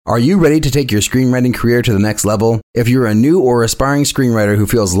Are you ready to take your screenwriting career to the next level? If you're a new or aspiring screenwriter who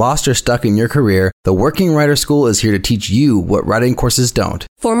feels lost or stuck in your career, the Working Writer School is here to teach you what writing courses don't.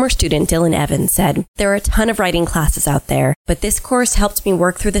 Former student Dylan Evans said, "There are a ton of writing classes out there, but this course helped me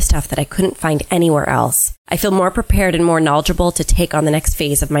work through the stuff that I couldn't find anywhere else. I feel more prepared and more knowledgeable to take on the next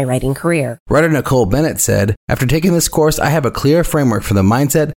phase of my writing career." Writer Nicole Bennett said, "After taking this course, I have a clear framework for the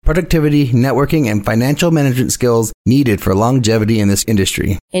mindset, productivity, networking, and financial management skills needed for longevity in this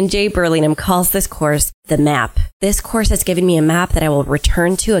industry." And Jay Burlingham calls this course the map. "This course has given me a map that I will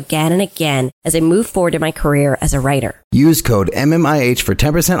return to again and again as I move forward in my career as a writer." Use code MMIH for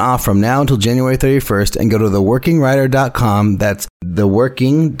 10% off from now until January 31st and go to theworkingwriter.com. That's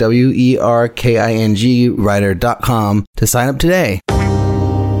theworking, WERKING writer.com to sign up today.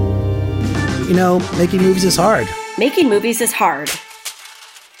 You know, making movies is hard. Making movies is hard.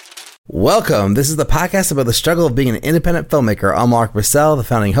 Welcome. This is the podcast about the struggle of being an independent filmmaker. I'm Mark Brissell, the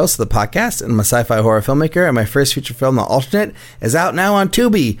founding host of the podcast, and I'm a sci-fi horror filmmaker, and my first feature film, The Alternate, is out now on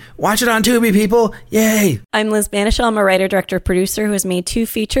Tubi. Watch it on Tubi, people. Yay! I'm Liz Banishaw. I'm a writer, director, producer who has made 2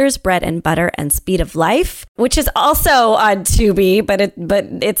 features, Bread and Butter and Speed of Life, which is also on Tubi, but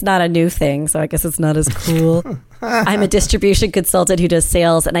it's not a new thing, so I guess it's not as cool. I'm a distribution consultant who does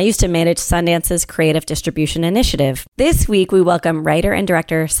sales, and I used to manage Sundance's creative distribution initiative. This week, we welcome writer and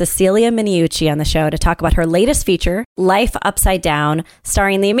director Cecelia Miniucchi on the show to talk about her latest feature, Life Upside Down,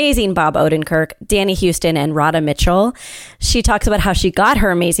 starring the amazing Bob Odenkirk, Danny Houston, and Radha Mitchell. She talks about how she got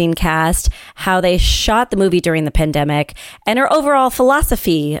her amazing cast, how they shot the movie during the pandemic, and her overall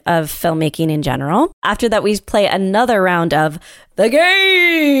philosophy of filmmaking in general. After that, we play another round of The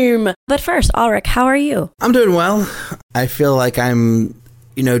Game. But first, Ulrich, how are you? I'm doing well. I feel like I'm,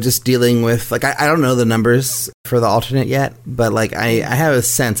 just dealing with, like, I don't know the numbers for The Alternate yet, but, like, I have a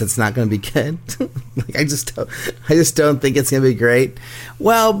sense it's not going to be good. Like, I just don't think it's going to be great.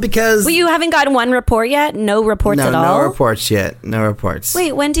 Well, because... Well, you haven't gotten one report yet? No reports at all? No reports yet. No reports.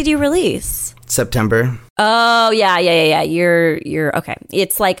 Wait, when did you release? September. Oh, yeah. You're okay.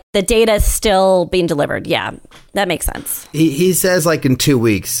 It's like the data is still being delivered. Yeah, that makes sense. He says like in 2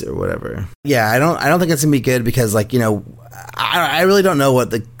 weeks or whatever. Yeah, I don't think it's gonna be good because I really don't know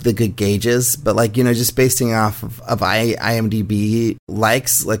what the good gauge is, but just basing off of IMDb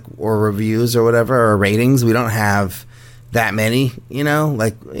likes or reviews or whatever or ratings, we don't have that many,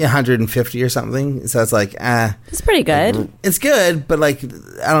 like 150 or something. So it's like, it's pretty good. It's good, but I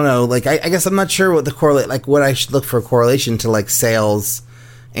don't know. I guess I'm not sure what the correlate, what I should look for a correlation to sales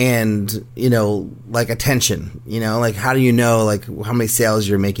and, attention, how do you know, how many sales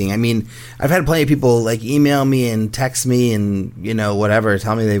you're making? I mean, I've had plenty of people email me and text me and, whatever,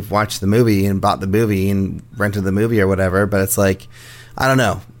 tell me they've watched the movie and bought the movie and rented the movie or whatever. But it's I don't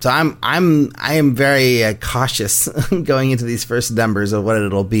know. So I am very cautious going into these first numbers of what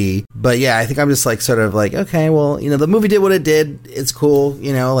it'll be. But yeah, I think I'm just okay, well, the movie did what it did. It's cool.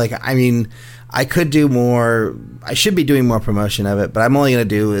 I mean, I could do more. I should be doing more promotion of it, but I'm only going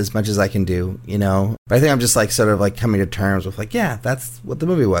to do as much as I can do, But I think I'm just coming to terms with yeah, that's what the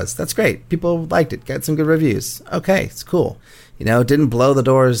movie was. That's great. People liked it. Got some good reviews. Okay, it's cool. It didn't blow the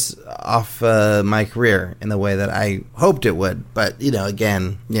doors off my career in the way that I hoped it would. But,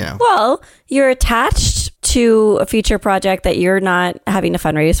 again. Well, you're attached to a feature project that you're not having to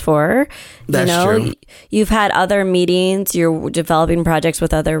fundraise for. That's true. You've had other meetings. You're developing projects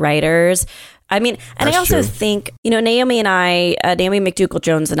with other writers. I mean, and That's I also true. think, Naomi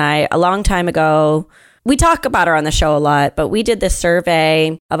McDougall-Jones and I, a long time ago, we talk about her on the show a lot, but we did this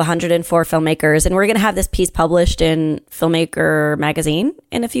survey of 104 filmmakers, and we're going to have this piece published in Filmmaker magazine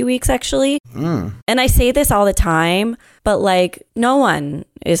in a few weeks, actually. And I say this all the time, but no one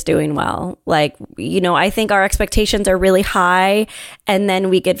is doing well. I think our expectations are really high, and then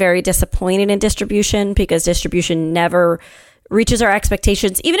we get very disappointed in distribution because distribution never reaches our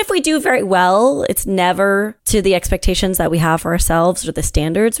expectations. Even if we do very well, it's never to the expectations that we have for ourselves or the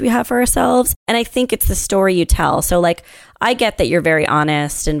standards we have for ourselves. And I think it's the story you tell. So I get that you're very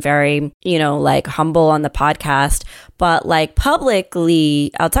honest and very, humble on the podcast, but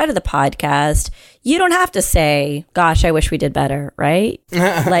publicly outside of the podcast, you don't have to say, gosh, I wish we did better, right?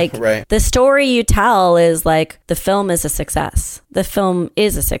 Right. The story you tell is the film is a success. The film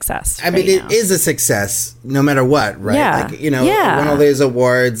is a success. I mean, it is a success no matter what, right? Yeah. It won all these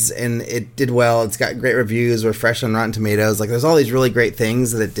awards and it did well. It's got great reviews. We're fresh on Rotten Tomatoes. There's all these really great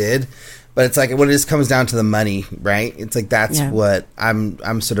things that it did. But it's when it just comes down to the money, right? It's that's what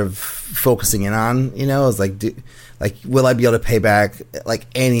I'm sort of focusing in on, is like, will I be able to pay back like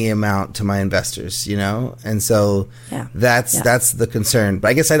any amount to my investors, you know? And so that's the concern. But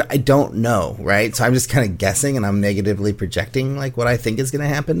I guess I don't know, right? So I'm just kind of guessing, and I'm negatively projecting like what I think is going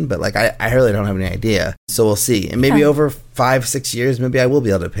to happen. But like, I really don't have any idea. So we'll see. And maybe over 5-6 years, maybe I will be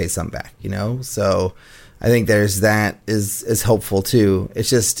able to pay some back, you know? So I think there's that is hopeful too.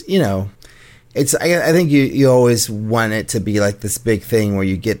 It's just, you know, I think you always want it to be like this big thing where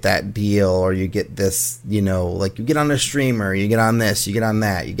you get that deal, or you get this, you know, like you get on a streamer, you get on this, you get on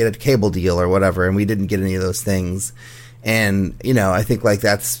that, you get a cable deal or whatever. And we didn't get any of those things. And, you know, I think like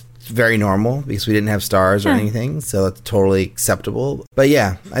that's very normal because we didn't have stars or anything. So it's totally acceptable. But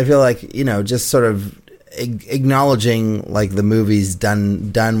yeah, I feel like, you know, just sort of acknowledging like the movie's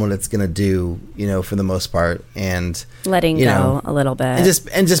done what it's gonna do, you know, for the most part, and letting go a little bit,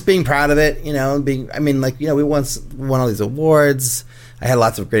 and just being proud of it, you know, I mean, like, you know, we once won all these awards. I had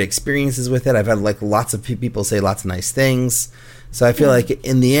lots of great experiences with it. I've had like lots of people say lots of nice things. So I feel like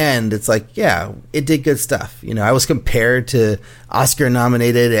in the end, it's like, yeah, it did good stuff. You know, I was compared to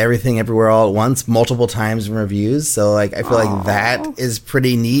Oscar-nominated Everything Everywhere All at Once multiple times in reviews. So, like, I feel like that is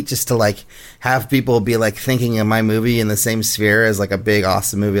pretty neat, just to, like, have people be, like, thinking of my movie in the same sphere as, like, a big,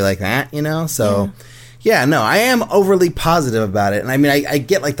 awesome movie like that, you know? So, yeah, no, I am overly positive about it. And, I mean, I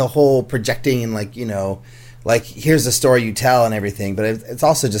get, like, the whole projecting and, like, you know, like, here's the story you tell and everything. But it's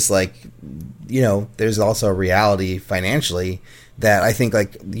also just, like, you know, there's also a reality financially that I think,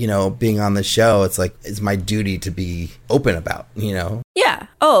 like, you know, being on the show, it's like, it's my duty to be open about, you know? Yeah.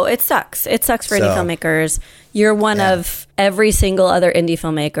 Oh, it sucks. It sucks for indie filmmakers. You're one of every single other indie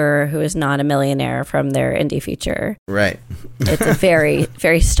filmmaker who is not a millionaire from their indie feature. Right. It's a very,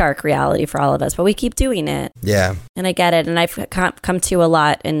 very stark reality for all of us, but we keep doing it. Yeah. And I get it. And I've come to a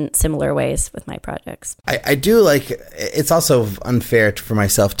lot in similar ways with my projects. I do like, it's also unfair for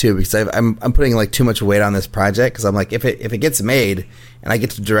myself too, because I'm putting like too much weight on this project, because I'm like, if it gets made and I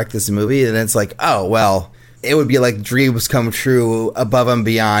get to direct this movie, then it's like, oh, well, it would be like dreams come true, above and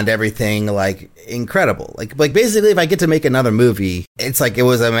beyond everything, like incredible. Like basically, if I get to make another movie, it's like it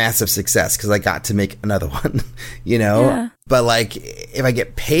was a massive success because I got to make another one, you know? Yeah. But like, if I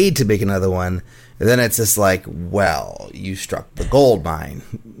get paid to make another one, then it's just like, well, you struck the gold mine.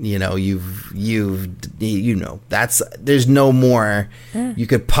 You know, you know, there's no more you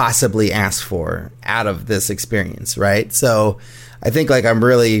could possibly ask for out of this experience, right? So I think like I'm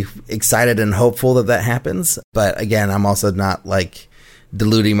really excited and hopeful that happens. But again, I'm also not like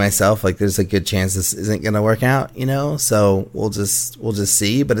deluding myself. Like, there's a good chance this isn't going to work out, you know? So we'll just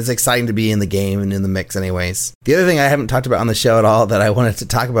see. But it's exciting to be in the game and in the mix anyways. The other thing I haven't talked about on the show at all that I wanted to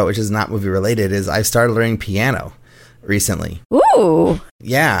talk about, which is not movie related, is I started learning piano recently. Ooh.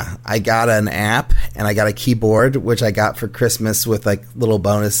 Yeah, I got an app and I got a keyboard, which I got for Christmas with like little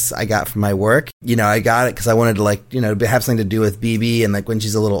bonus I got from my work. You know, I got it because I wanted to, like, you know, have something to do with BB, and like when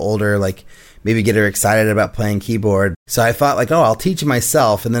she's a little older, like maybe get her excited about playing keyboard. So I thought like, oh, I'll teach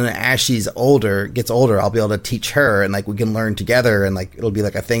myself, and then as she's gets older, I'll be able to teach her, and like we can learn together, and like it'll be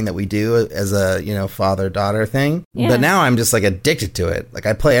like a thing that we do as a, you know, father-daughter thing. Yeah. But now I'm just like addicted to it. Like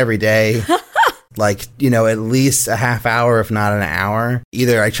I play every day. Like, you know, at least a half hour, if not an hour.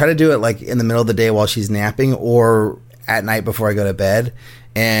 Either I try to do it like in the middle of the day while she's napping, or at night before I go to bed.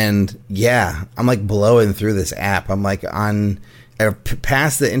 And yeah, I'm like blowing through this app. I'm like I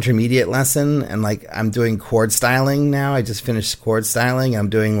passed the intermediate lesson, and like I'm doing chord styling now. I just finished chord styling. I'm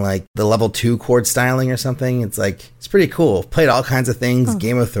doing like the level 2 chord styling or something. It's like, it's pretty cool. Played all kinds of things.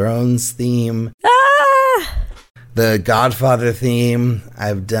 Game of Thrones theme. The Godfather theme.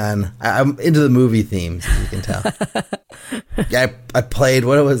 I'm into the movie themes, as you can tell. Yeah, I played,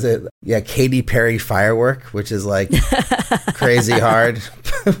 what was it? Yeah, Katy Perry Firework, which is like crazy hard,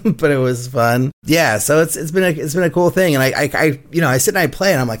 but it was fun. Yeah, so it's been a cool thing, and I you know, I sit and I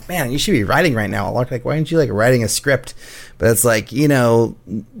play, and I'm like, man, you should be writing right now. Like, why aren't you like writing a script? But it's like, you know,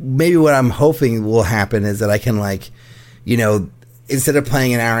 maybe what I'm hoping will happen is that I can, like, you know, instead of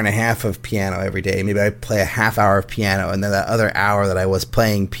playing an hour and a half of piano every day, maybe I play a half hour of piano, and then that other hour that I was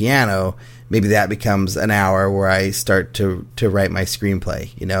playing piano, maybe that becomes an hour where I start to write my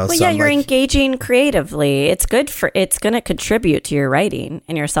screenplay, you know? Well, so yeah, you're like, engaging creatively. It's going to contribute to your writing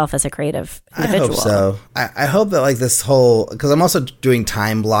and yourself as a creative individual. I hope so. I hope that like this whole, because I'm also doing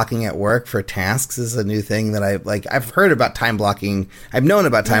time blocking at work for tasks is a new thing that I've heard about time blocking. I've known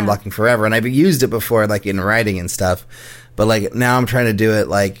about time blocking forever, and I've used it before, like in writing and stuff. But like now I'm trying to do it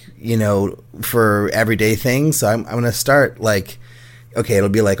like, you know, for everyday things. So I'm going to start like, okay, it'll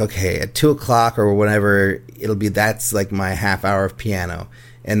be like, okay, at 2:00 or whenever, that's like my half hour of piano.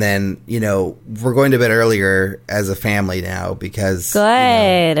 And then, you know, we're going to bed earlier as a family now because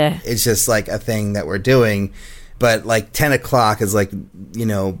good. You know, it's just like a thing that we're doing. But like 10 o'clock is like,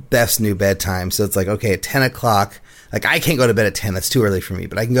 best new bedtime. So it's like, okay, at 10 o'clock, like I can't go to bed at 10. That's too early for me,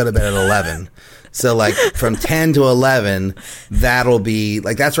 but I can go to bed at 11. So like from 10 to 11, that'll be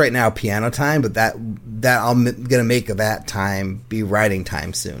like, that's right now piano time, but that I'm going to make that time be writing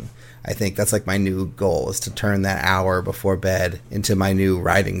time soon. I think that's like my new goal, is to turn that hour before bed into my new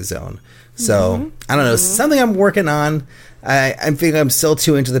writing zone. So I don't know, something I'm working on. I think I'm still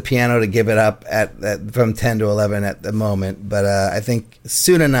too into the piano to give it up at from 10 to 11 at the moment. But I think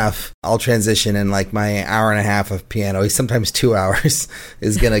soon enough, I'll transition, and like my hour and a half of piano, sometimes 2 hours,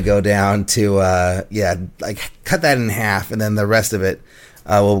 is going to go down to, like cut that in half. And then the rest of it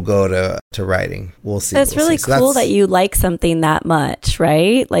will go to writing. We'll see. It's really cool that you like something that much,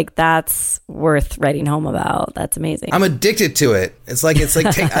 right? Like that's worth writing home about. That's amazing. I'm addicted to it. It's like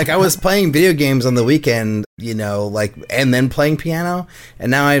like I was playing video games on the weekend, and then playing piano,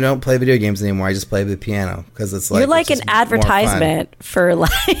 and now I don't play video games anymore. I just play the piano because it's like you're like an advertisement for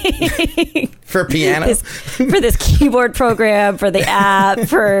like for piano, for this keyboard program, for the app,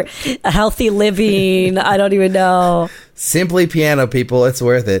 for a healthy living. I don't even know. Simply piano, people. It's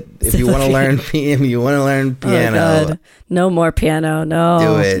worth it. If you want to learn piano. Oh God. No more piano. No.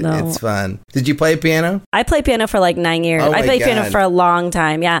 Do it. No. It's fun. Did you play piano? I played piano for like 9 years. Oh I played piano for a long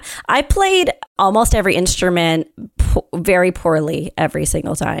time. Yeah. I played almost every instrument very poorly every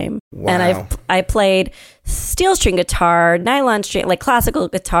single time. Wow. And I played steel string guitar, nylon string, like classical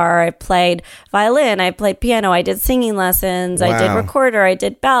guitar. I played violin. I played piano. I did singing lessons. Wow. I did recorder. I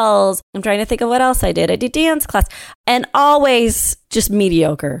did bells. I'm trying to think of what else I did. I did dance class, and always just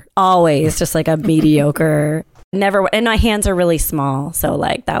mediocre. Always just like a mediocre. Never. And my hands are really small. So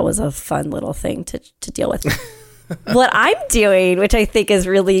like that was a fun little thing to deal with. What I'm doing, which I think is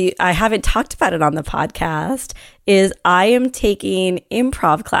really, I haven't talked about it on the podcast, is I am taking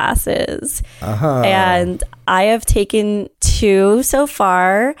improv classes. And I have taken 2 so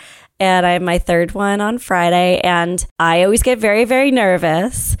far, and I have my 3rd one on Friday. And I always get very, very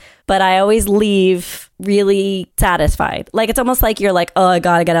nervous, but I always leave really satisfied. Like it's almost like you're like, oh, I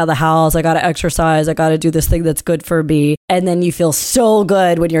gotta get out of the house, I gotta exercise, I gotta do this thing that's good for me, and then you feel so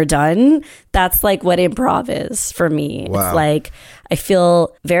good when you're done. That's like what improv is for me. Wow. It's like I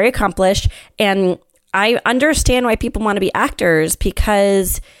feel very accomplished, and I understand why people want to be actors,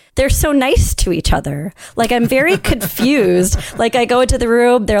 because they're so nice to each other. Like I'm very confused. Like I go into the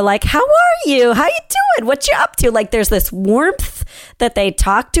room, they're like, how are you? How you doing? What you up to? Like there's this warmth that they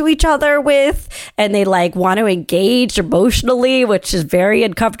talk to each other with, and they like want to engage emotionally, which is very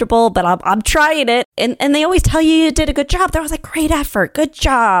uncomfortable, but I'm trying it. And they always tell you did a good job. They're always like, great effort. Good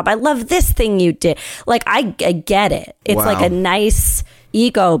job. I love this thing you did. Like I get it. It's like a nice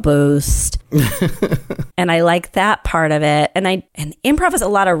ego boost. And I like that part of it. And improv has a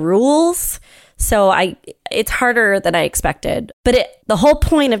lot of rules, so it's harder than I expected. But the whole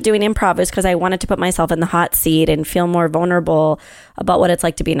point of doing improv is because I wanted to put myself in the hot seat and feel more vulnerable about what it's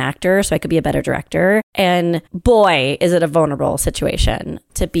like to be an actor, so I could be a better director. And boy, is it a vulnerable situation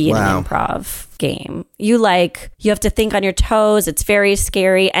to be in an improv game. You have to think on your toes. It's very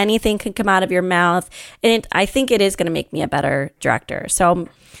scary. Anything can come out of your mouth. And I think it is going to make me a better director. So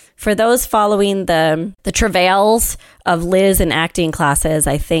for those following the travails of Liz and acting classes,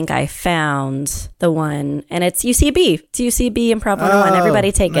 I think I found the one, and it's UCB. It's UCB Improv 101.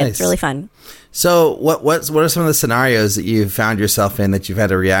 Everybody take it. It's really fun. So what are some of the scenarios that you've found yourself in that you've had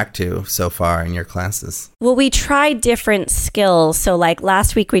to react to so far in your classes? Well, we tried different skills. So like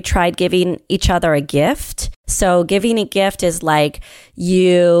last week, we tried giving each other a gift. So giving a gift is like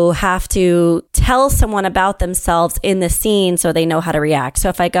you have to tell someone about themselves in the scene so they know how to react. So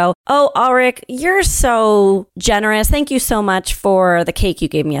if I go, oh, Ulrich, you're so generous. Thank you so much for the cake you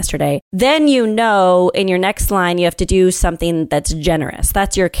gave me yesterday. Then you know in your next line, you have to do something that's generous.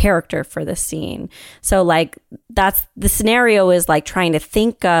 That's your character for the scene. So like that's the scenario is like trying to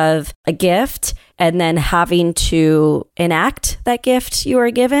think of a gift and then having to enact that gift you are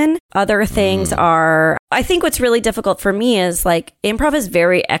given. Other things are, I think what's really difficult for me is like improv is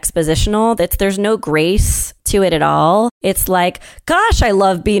very expositional. There's no grace to it at all. It's like, gosh, I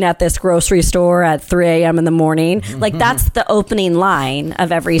love being at this grocery store at 3 a.m. in the morning. Like that's the opening line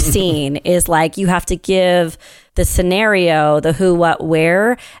of every scene is like you have to give the scenario, the who, what,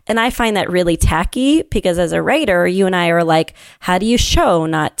 where. And I find that really tacky because as a writer, you and I are like, how do you show,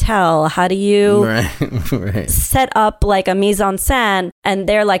 not tell? How do you set up like a mise en scène? And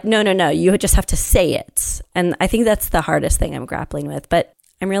they're like, no, you just have to say it. And I think that's the hardest thing I'm grappling with. But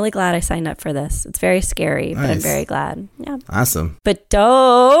I'm really glad I signed up for this. It's very scary, but I'm very glad. Yeah. Awesome. But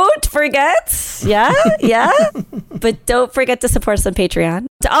don't forget, but don't forget to support us on Patreon.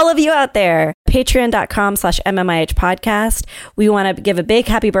 To all of you out there, patreon.com/MMIH podcast. We want to give a big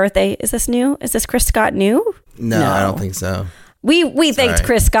happy birthday. Is this new? Is this Chris Scott new? No, I don't think so. We thanked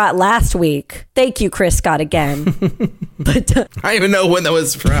Chris Scott last week. Thank you, Chris Scott, again. But I don't even know when that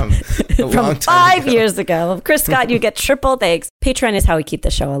was from. From 5 years ago. Chris Scott, you get triple thanks. Patreon is how we keep the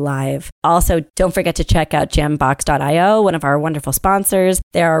show alive. Also, don't forget to check out jambox.io, one of our wonderful sponsors.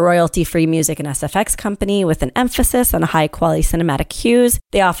 They are a royalty-free music and SFX company with an emphasis on high-quality cinematic cues.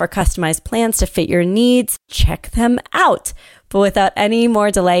 They offer customized plans to fit your needs. Check them out. But without any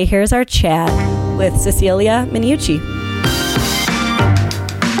more delay, here's our chat with Cecelia Miniucci.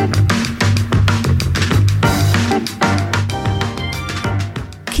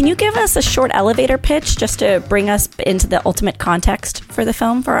 Can you give us a short elevator pitch just to bring us into the ultimate context for the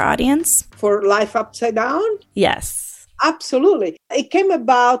film for our audience? For Life Upside Down? Yes. Absolutely. It came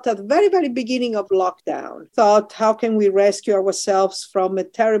about at the very, very beginning of lockdown. Thought, how can we rescue ourselves from a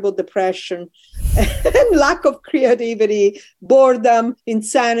terrible depression and lack of creativity, boredom,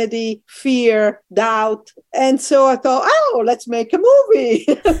 insanity, fear, doubt. And so I thought, let's make a movie.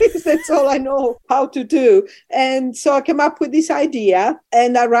 That's all I know how to do. And so I came up with this idea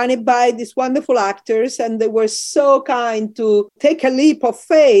and I ran it by these wonderful actors, and they were so kind to take a leap of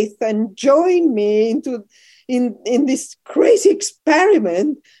faith and join me in this crazy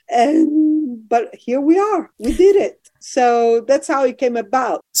experiment. But here we are. We did it. So that's how it came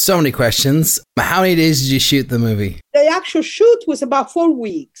about. So many questions. How many days did you shoot the movie? The actual shoot was about 4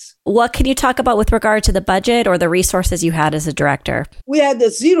 weeks. What can you talk about with regard to the budget or the resources you had as a director? We had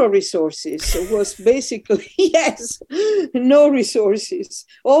zero resources. It was basically, no resources.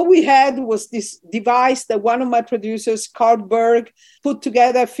 All we had was this device that one of my producers, Carl Berg, put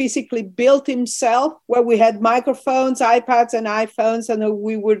together, physically built himself, where we had microphones, iPads and iPhones, and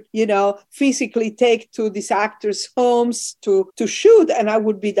we would, physically take to these actors' homes to shoot, and I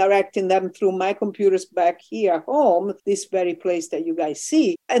would be directing them through my computers back here home, this very place that you guys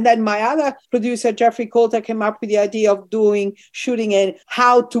see. And then my other producer, Jeffrey Coulter, came up with the idea of shooting a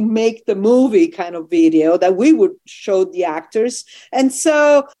how to make the movie kind of video that we would show the actors. And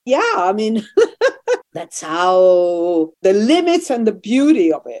so, that's how the limits and the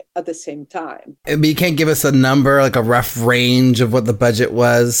beauty of it at the same time. But you can't give us a number, like a rough range of what the budget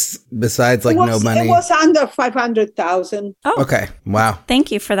was, besides no money? It was under 500,000. Oh, okay. Wow. Thank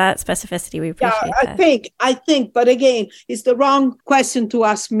you for that specificity. We appreciate that. I think, but again, it's the wrong question to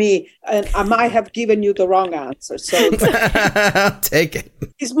ask me, and I might have given you the wrong answer. So I'll take it.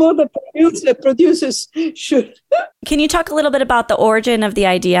 It's more the producers should. Can you talk a little bit about the origin of the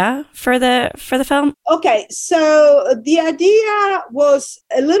idea for the film? Okay, so the idea was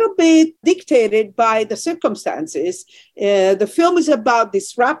a little bit dictated by the circumstances. The film is about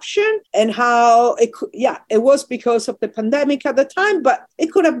disruption and how it was because of the pandemic at the time, but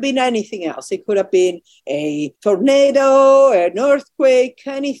it could have been anything else. It could have been a tornado, an earthquake,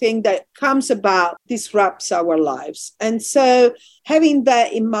 anything that comes about disrupts our lives. And so having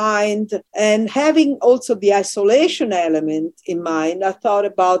that in mind and having also the isolation element in mind, I thought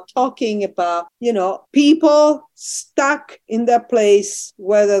about talking about, people stuck in their place,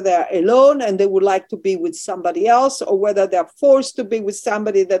 whether they're alone and they would like to be with somebody else, or whether they're forced to be with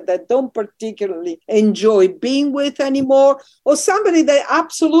somebody that they don't particularly enjoy being with anymore, or somebody they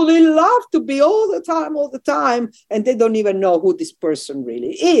absolutely love to be all the time, and they don't even know who this person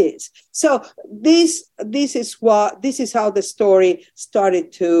really is. So this is how the story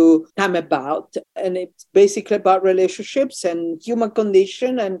started to come about. And it's basically about relationships and human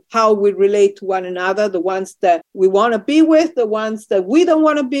condition and how we relate to one another, the ones that we want to be with, the ones that we don't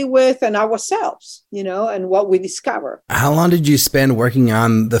want to be with, and ourselves, and what we discover. How long did you spend working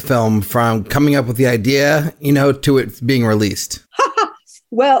on the film, from coming up with the idea, to it being released?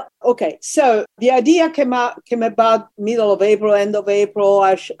 Well, okay. So the idea came about middle of April, end of April.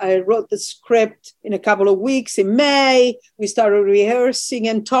 I wrote the script in a couple of weeks in May. We started rehearsing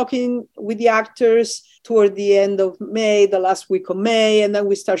and talking with the actors toward the end of May, the last week of May. And then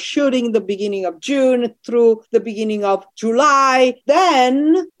we start shooting the beginning of June through the beginning of July.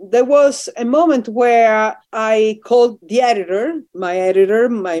 Then there was a moment where I called the editor,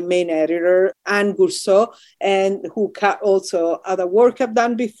 my main editor, Anne Gourceau, and who also other work I've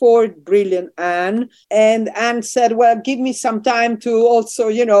done before, brilliant Anne. And Anne said, well, give me some time to also,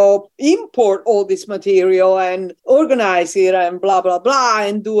 import all this material and organize it and blah, blah, blah,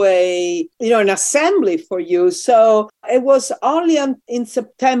 and do an assembly for you. So it was only in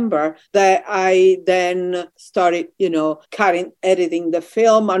September that I then started, editing the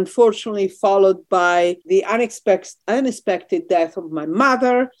film, unfortunately followed by the unexpected death of my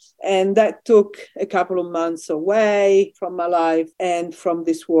mother. And that took a couple of months away from my life. And from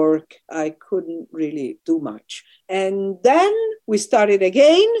this work, I couldn't really do much. And then we started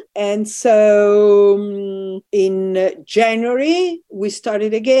again. And so in January, we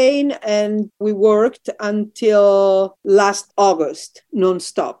started again and we worked until last August,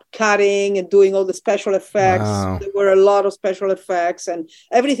 nonstop, cutting and doing all the special effects. Wow. There were a lot of special effects and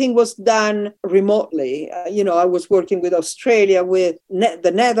everything was done remotely. I was working with Australia, with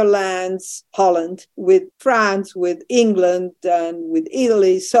the Netherlands, Holland, with France, with England, and with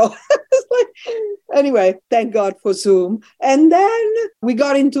Italy. So anyway, thank God for Zoom. And then we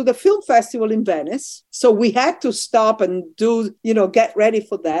got into the film festival in Venice. So we had to stop and get ready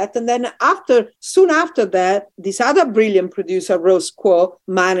for that. And then soon after that, this other brilliant producer, Rose Kuo,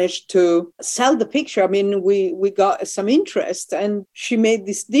 managed to sell the picture. I mean, we got some interest and she made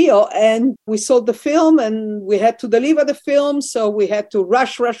this deal and we sold the film and we had to deliver the film. So we had to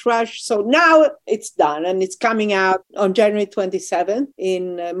rush. So now it's done and it's coming out on January 27th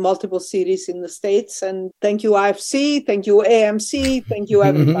in multiple cities in the States. And thank you, IFC. Thank you, AMC. Thank you,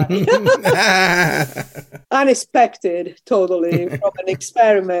 everybody. Unexpected, totally, from an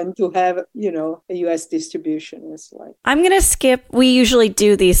experiment to have, a US distribution. It's like, I'm going to skip. We usually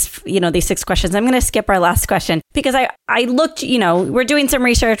do these 6 questions. I'm going to skip our last question because I looked, we're doing some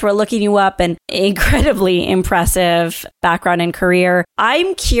research. We're looking you up and incredibly impressive background and career.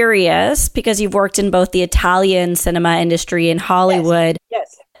 I'm curious because you've worked in both the Italian cinema industry and Hollywood.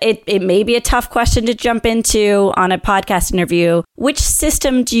 Yes. It may be a tough question to jump into on a podcast interview. Which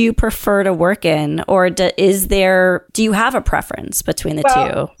system do you prefer to work in? Or do you have a preference between the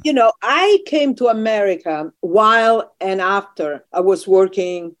two? I came to America while and after I was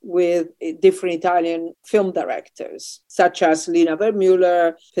working with different Italian film directors, such as Lina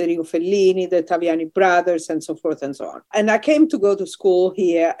Vermeuler, Federico Fellini, the Taviani brothers, and so forth and so on. And I came to go to school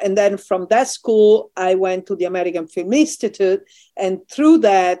here. And then from that school, I went to the American Film Institute. And through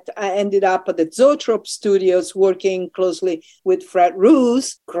that, I ended up at the Zoetrope Studios working closely with Fred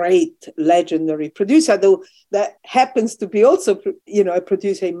Roos, great legendary producer, though that happens to be also, a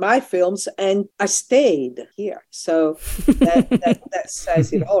producer in my films. And I stayed here. So that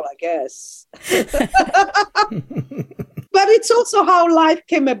says it all, I guess. But it's also how life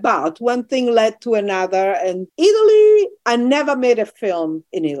came about. One thing led to another. And Italy, I never made a film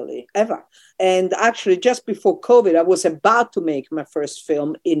in Italy, ever. And actually, just before COVID, I was about to make my first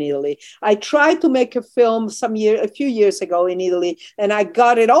film in Italy. I tried to make a film a few years ago in Italy, and I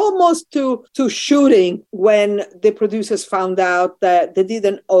got it almost to shooting when the producers found out that they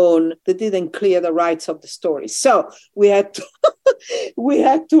didn't clear the rights of the story. So we had to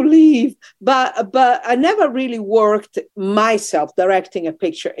leave. But I never really worked myself directing a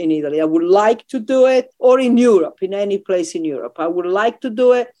picture in Italy. I would like to do it, or in Europe, in any place in Europe. I would like to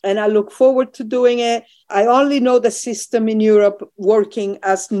do it, and I look forward to doing it. I only know the system in Europe working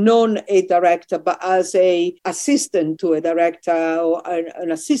as not a director, but as a assistant to a director or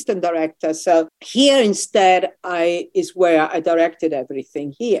an assistant director. So here instead, is where I directed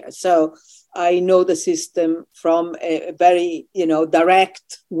everything here. So I know the system from a very,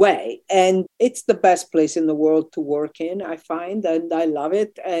 direct way. And it's the best place in the world to work in, I find, and I love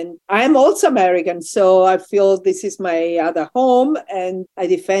it. And I'm also American, so I feel this is my other home, and I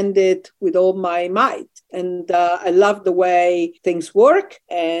defend it with all my might. And I love the way things work.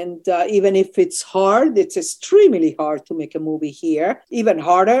 And even if it's hard, it's extremely hard to make a movie here, even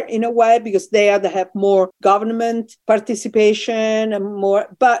harder in a way, because they have more government participation and more,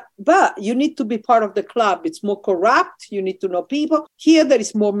 but you need to be part of the club. It's more corrupt. You need to know people. Here, there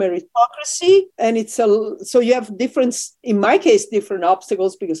is more meritocracy, and so you have in my case, different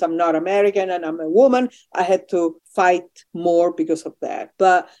obstacles because I'm not American and I'm a woman. I had to fight more because of that.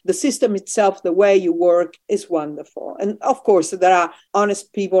 But the system itself, the way you work, is wonderful. And of course, there are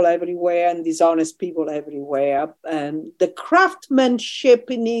honest people everywhere and dishonest people everywhere. And the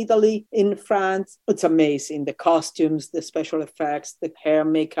craftsmanship in Italy, in France, it's amazing. The costumes, the special effects, the hair,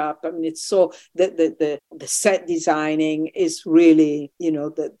 makeup. I mean, it's so the set designing is really,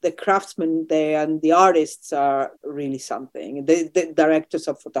 the craftsmen there and the artists are really something. The directors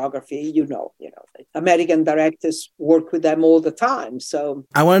of photography, American directors work with them all the time. So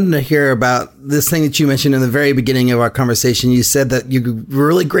I wanted to hear about this thing that you mentioned in the very beginning of our conversation. You said that you're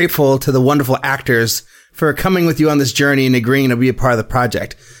really grateful to the wonderful actors for coming with you on this journey and agreeing to be a part of the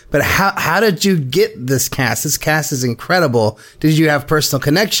project. But how did you get this cast? This cast is incredible. Did you have personal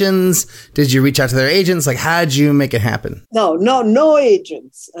connections? Did you reach out to their agents? Like, how did you make it happen? No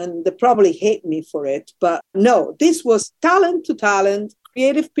agents. And they probably hate me for it. But no, this was talent to talent,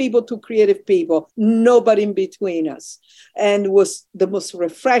 creative people to creative people, nobody in between us. And it was the most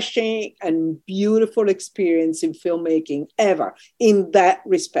refreshing and beautiful experience in filmmaking ever in that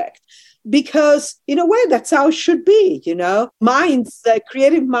respect. Because in a way, that's how it should be, minds,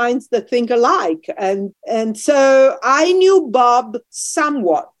 creative minds that think alike. And so I knew Bob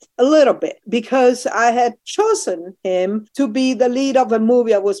somewhat, a little bit, because I had chosen him to be the lead of a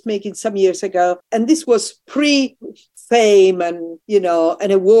movie I was making some years ago. And this was pre-fame and,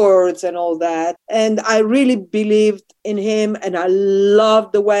 and awards and all that. And I really believed in him, and I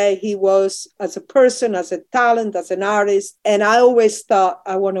loved the way he was as a person, as a talent, as an artist. And I always thought,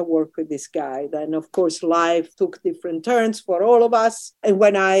 I want to work with this guy. Then, of course, life took different turns for all of us. And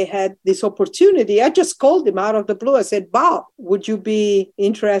when I had this opportunity, I just called him out of the blue. I said, Bob, would you be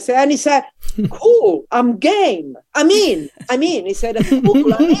interested? And he said, cool, I'm game. He said,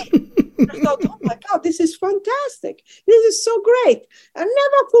 cool, I'm in. I thought, oh my God, this is fantastic. This is so great. I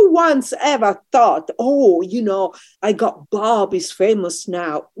never for once ever thought, I got Bob is famous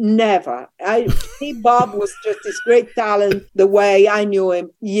now. Never. Bob was just this great talent the way I knew him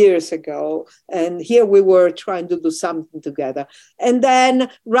years ago. And here we were trying to do something together. And then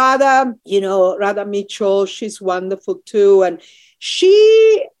Radha Mitchell, she's wonderful too. And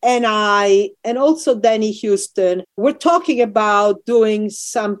she and I, and also Danny Houston, were talking about doing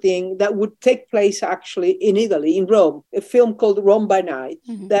something that would take place actually in Italy, in Rome, a film called Rome by Night,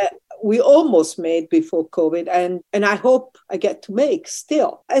 that we almost made before COVID, and I hope I get to make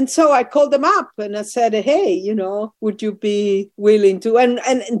still. And so I called them up and I said, hey, would you be willing to? And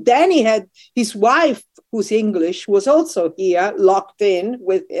Danny had his wife, who's English, was also here, locked in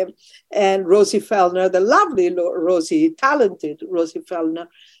with him, and Rosie Fellner, the lovely Rosie, talented Rosie Fellner.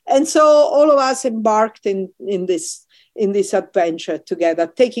 And so all of us embarked in this adventure together,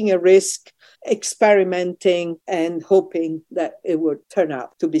 taking a risk, experimenting, and hoping that it would turn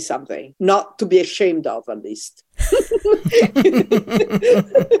out to be something not to be ashamed of, at least. That's what you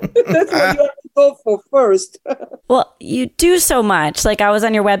have to go for first. Well, you do so much. Like, I was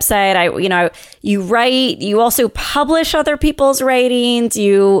on your website. You write. You also publish other people's writings.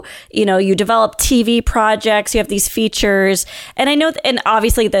 You develop TV projects. You have these features, and I know, and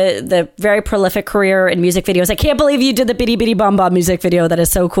obviously the very prolific career in music videos. I can't believe you did the Bitty Bitty Bum Bum music video. That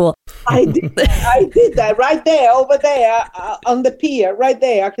is so cool. I did that right there, over there, on the pier, right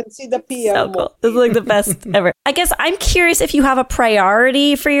there. I can see the pier. So cool. This is like the best ever. I guess I'm curious if you have a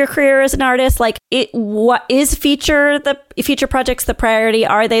priority for your career as an artist. Like, what is feature projects the priority?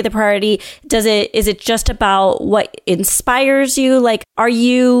 Are they the priority? Is it just about what inspires you? Like, are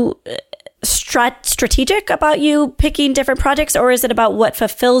you strategic about you picking different projects, or is it about what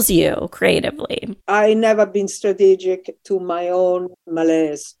fulfills you creatively? I never been strategic to my own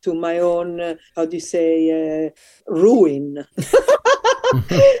malaise, to my own, ruin.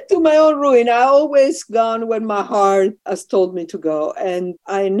 To my own ruin. I always gone when my heart has told me to go. And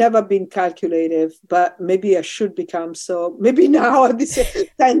I never been calculative, but maybe I should become so. Maybe now at this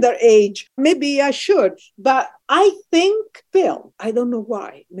tender age, maybe I should. But I think film. I don't know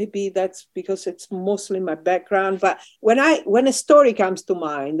why. Maybe that's because it's mostly my background. But when a story comes to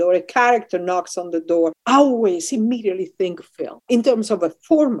mind or a character knocks on the door, I always immediately think film in terms of a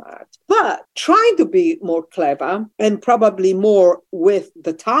format. But trying to be more clever and probably more with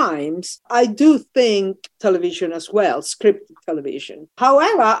the times, I do think television as well, scripted television.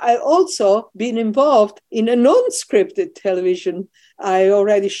 However, I also been involved in a non-scripted television. I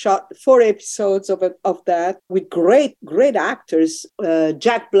already shot 4 episodes of that with great actors,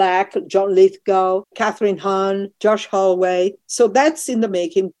 Jack Black, John Lithgow, Catherine Hahn, Josh Holloway. So that's in the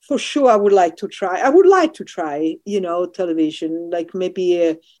making. For sure, I would like to try, television, like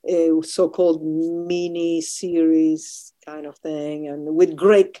maybe a so-called mini series kind of thing, and with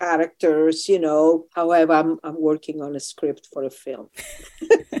great characters, However, I'm working on a script for a film.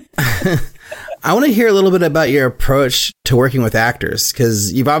 I want to hear a little bit about your approach to working with actors,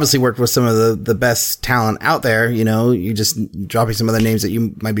 because you've obviously worked with some of the best talent out there. You just dropping some of the names that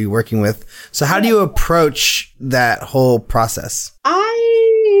you might be working with. So how do you approach that whole process?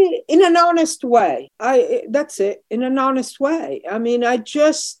 in an honest way. That's it, in an honest way. I mean, I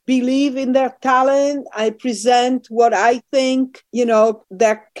just believe in their talent. I present what I think,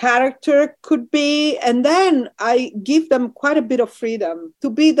 their character could be. And then I give them quite a bit of freedom to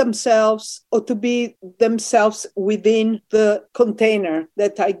be themselves, or to be themselves within the container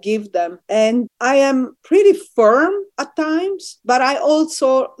that I give them. And I am pretty firm at times, but I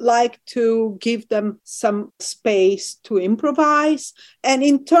also like to give them some space to improvise. And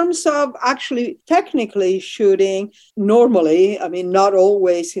in terms of actually technically shooting, normally, I mean, not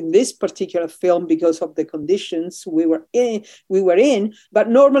always in this particular film because of the conditions we were in, but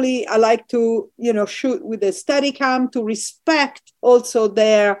normally I like to, shoot with a Steadicam to respect also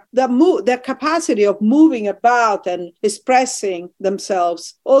their capacity of moving about and expressing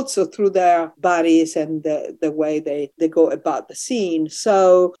themselves also through their bodies and the way they go about the scene.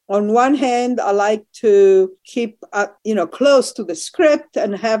 So on one hand, I like to keep, close to the script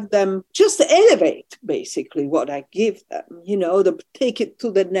and have them just elevate basically what I give them, to take it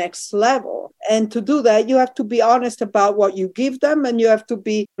to the next level. And to do that, you have to be honest about what you give them, and you have to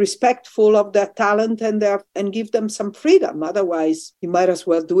be respectful of their talent and give them some freedom. Otherwise, you might as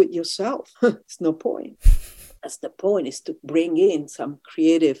well do it yourself. It's no point. That's the point, is to bring in some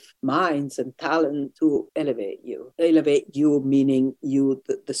creative minds and talent to elevate you. Elevate you, meaning you,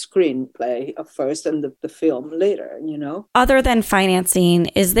 the screenplay at first and the film later, Other than financing,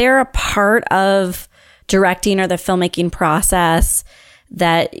 is there a part of directing or the filmmaking process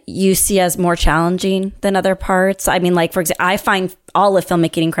that you see as more challenging than other parts? I mean, like, for example, I find all of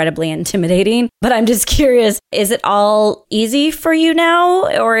filmmaking incredibly intimidating, but I'm just curious, is it all easy for you now?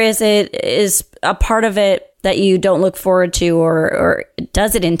 Or is a part of it that you don't look forward to, or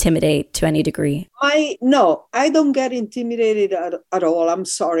does it intimidate to any degree? No, I don't get intimidated at all. I'm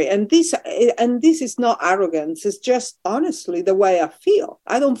sorry. And this is not arrogance. It's just honestly the way I feel.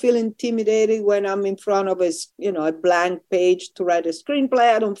 I don't feel intimidated when I'm in front of a blank page to write a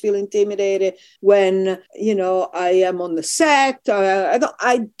screenplay. I don't feel intimidated when, I am on the set.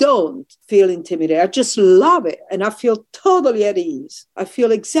 I don't feel intimidated. I just love it. And I feel totally at ease. I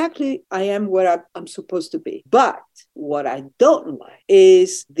feel exactly I am where I'm supposed to be. But what I don't like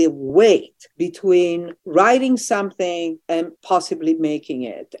is the weight between writing something and possibly making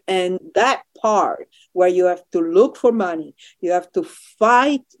it. And that part where you have to look for money, you have to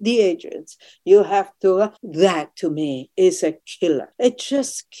fight the agents, that to me is a killer. It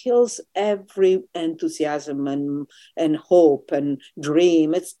just kills every enthusiasm and hope and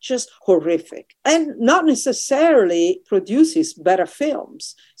dream. It's just horrific and not necessarily produces better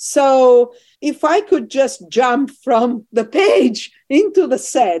films. So if I could just jump from the page into the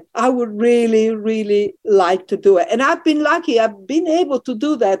set, I would really, really like to do it. And I've been lucky. I've been able to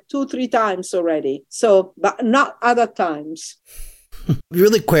do that 2-3 times already. So, but not other times.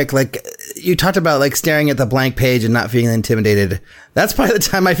 Really quick, like you talked about like staring at the blank page and not feeling intimidated. That's probably the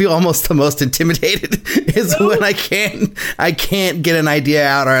time I feel almost the most intimidated is when I can't get an idea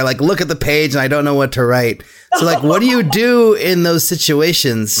out, or like look at the page and I don't know what to write. So like, what do you do in those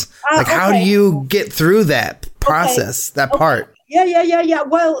situations? Like, how do you get through that process, that part? Yeah.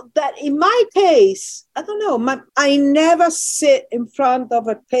 Well, that in my case, I don't know. I never sit in front of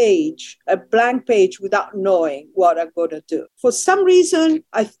a blank page, without knowing what I'm going to do. For some reason,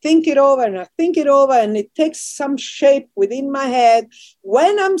 I think it over and it takes some shape within my head.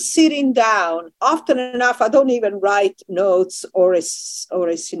 When I'm sitting down, often enough, I don't even write notes or a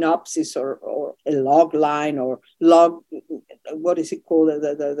synopsis or a log line or log, what is it called?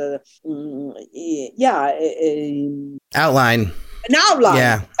 Outline. An outline.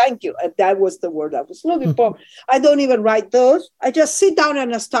 Yeah. Thank you. That was the word I was looking for. I don't even write those. I just sit down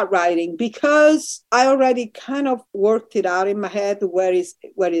and I start writing because I already kind of worked it out in my head where it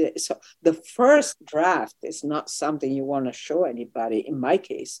is. So the first draft is not something you want to show anybody, in my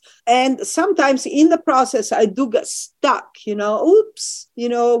case. And sometimes in the process, I do get stuck, oops,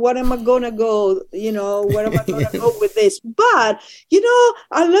 what am I going to go, where am I going to go with this? But,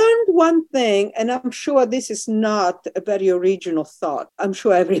 I learned one thing, and I'm sure this is not a very original thought. I'm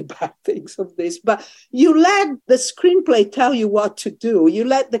sure everybody thinks of this, but you let the screenplay tell you what to do. You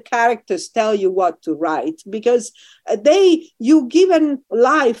let the characters tell you what to write, because you given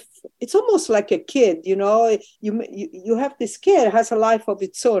life. It's almost like a kid, you have this kid has a life of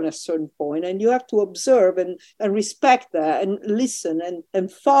its own at a certain point, and you have to observe and respect that and listen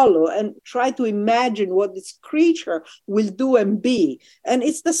and follow and try to imagine what this creature will do and be. And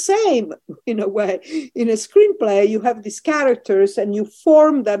it's the same in a way. In a screenplay, you have these characters and you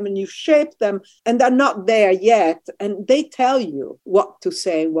form them and you shape them, and they're not there yet. And they tell you what to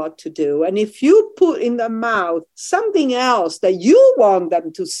say, what to do. And if you put in their mouth something else that you want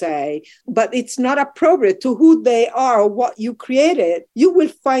them to say, say, but it's not appropriate to who they are or what you created, you will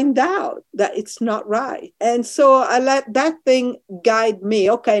find out that it's not right. And so I let that thing guide me.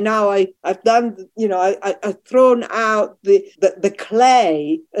 Okay, now I've done, I've thrown out the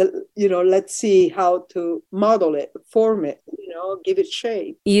clay, let's see how to model it, form it, give it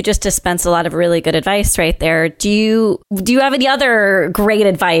shape. You just dispensed a lot of really good advice right there. Do you have any other great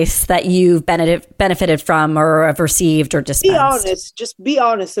advice that you've benefited from or have received or dispensed? Be honest. Just be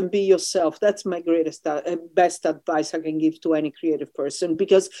honest and be yourself. That's my greatest, best advice I can give to any creative person,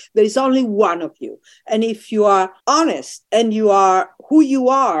 because there is only one of you. And if you are honest and you are who you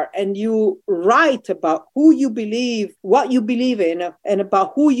are and you write about who you believe, what you believe in, and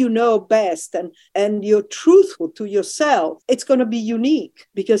about who you know best, and you're truthful to yourself, it's going to be unique,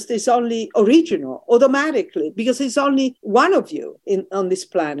 because there's only original automatically, because there's only one of you on this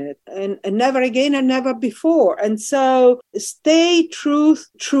planet, and never again and never before. And so stay true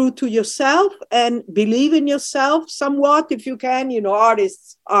to yourself and believe in yourself somewhat if you can.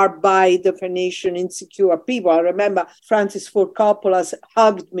 Artists are by definition insecure people. I remember Francis Ford Coppola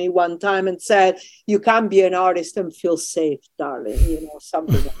hugged me one time and said, "You can't be an artist and feel safe, darling,"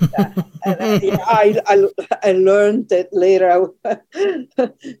 something like that. And I learned it later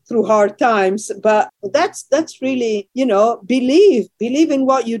through hard times. But that's really, believe in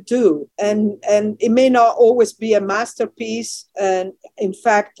what you do. And it may not always be a masterpiece. And in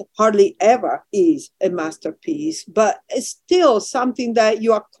fact, hardly ever is a masterpiece, but it's still something that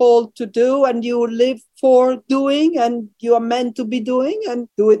you are called to do and you live for doing and you are meant to be doing, and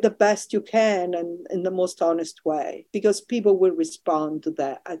do it the best you can and in the most honest way, because people will respond to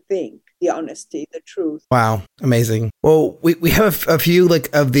that. I think the honesty, the truth. Wow. Amazing. Well, we have a few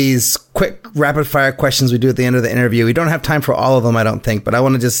of these quick rapid fire questions we do at the end of the interview. We don't have time for all of them, I don't think, but I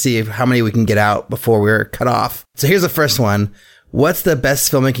want to just see how many we can get out before we're cut off. So here's the first one. What's the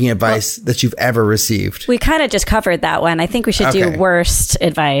best filmmaking advice that you've ever received? We kind of just covered that one. I think we should do worst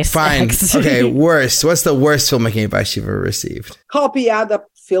advice. Fine. Next. Okay, worst. What's the worst filmmaking advice you've ever received? Copy other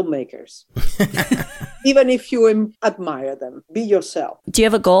filmmakers. Even if you admire them, be yourself. Do you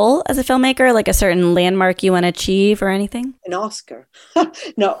have a goal as a filmmaker, like a certain landmark you want to achieve or anything? An Oscar.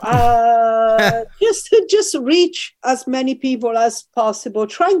 No, just reach as many people as possible,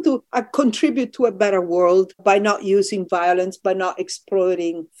 trying to contribute to a better world by not using violence, by not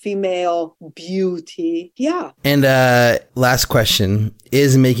exploiting female beauty. Yeah. And last question,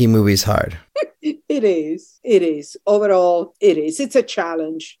 is making movies hard? It is. Overall, it is. It's a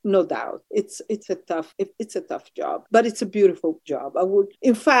challenge, no doubt. It's a tough job, but it's a beautiful job.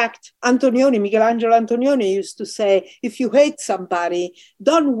 In fact, Michelangelo Antonioni used to say, if you hate somebody,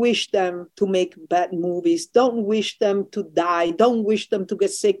 don't wish them to make bad movies. Don't wish them to die. Don't wish them to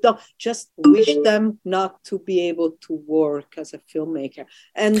get sick. Just wish them not to be able to work as a filmmaker.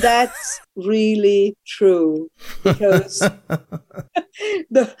 And that's really true, because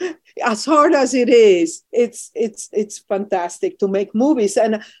as hard as it is, it's fantastic to make movies.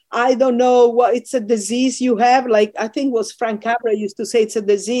 And I don't know what, it's a disease you have. Like, I think it was Frank Capra used to say, it's a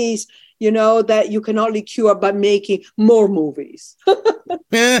disease, that you can only cure by making more movies.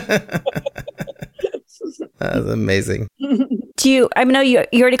 That's amazing. I know you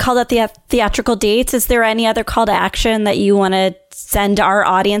already called out the theatrical dates. Is there any other call to action that you want to send our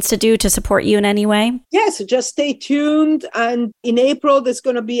audience to do to support you in any way? Yes, just stay tuned. And in April, there's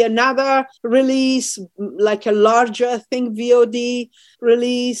going to be another release, like a larger, I think, VOD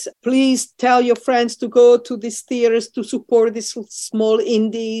release. Please tell your friends to go to these theaters to support these small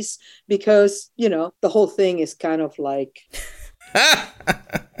indies, because, the whole thing is kind of like...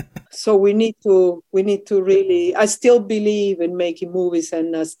 So we need to really, I still believe in making movies,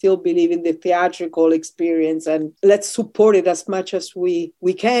 and I still believe in the theatrical experience, and let's support it as much as we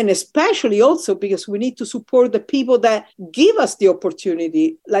can, especially also because we need to support the people that give us the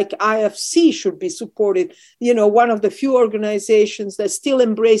opportunity. Like IFC should be supported, one of the few organizations that still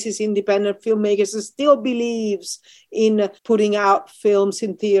embraces independent filmmakers and still believes in putting out films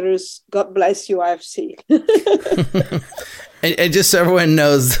in theaters. God bless you, IFC. And just so everyone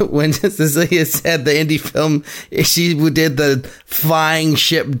knows, when Cecelia said the indie film, she did the flying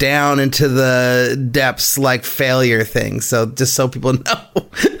ship down into the depths like failure thing. So just so people know,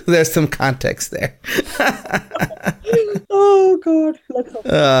 there's some context there. Oh, God.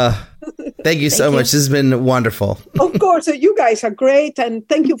 Thank you so much. This has been wonderful. Of course. You guys are great. And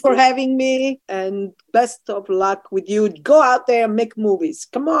thank you for having me. And best of luck with you. Go out there and make movies.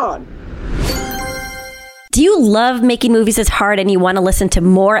 Come on. Do you love Making Movies is Hard and you want to listen to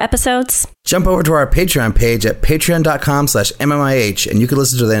more episodes? Jump over to our Patreon page at patreon.com/MMIH and you can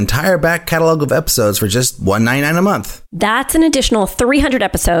listen to the entire back catalog of episodes for just $1.99 a month. That's an additional 300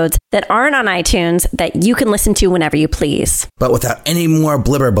 episodes that aren't on iTunes that you can listen to whenever you please. But without any more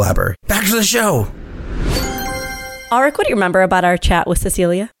blibber blabber, back to the show. Ulrich, what do you remember about our chat with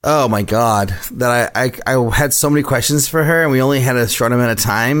Cecelia? Oh my God, that I had so many questions for her and we only had a short amount of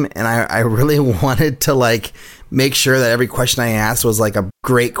time. And I really wanted to like make sure that every question I asked was like a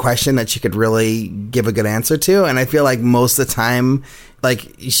great question that she could really give a good answer to. And I feel like most of the time,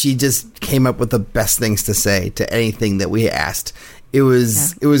 like she just came up with the best things to say to anything that we asked. It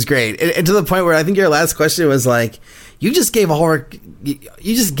was great. And to the point where I think your last question was like, you just gave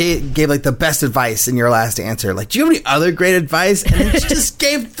gave like the best advice in your last answer. Like, do you have any other great advice? And then she just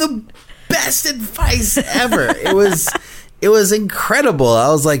gave the best advice ever. It was incredible. I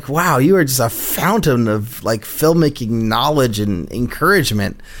was like, wow, you are just a fountain of like filmmaking knowledge and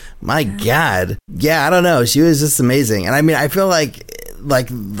encouragement. My God. Yeah, I don't know. She was just amazing. And I mean, I feel like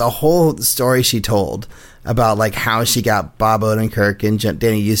the whole story she told about like how she got Bob Odenkirk and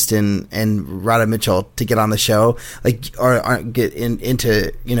Danny Huston and Radha Mitchell to get on the show, like, or get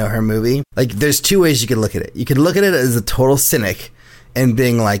into, you know, her movie. Like, there's two ways you could look at it. You could look at it as a total cynic and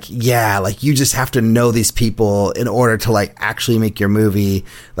being like, yeah, like you just have to know these people in order to like actually make your movie.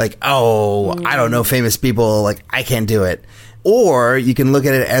 Like, oh, I don't know famous people. Like, I can't do it. Or you can look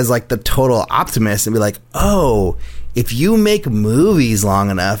at it as like the total optimist and be like, oh, if you make movies long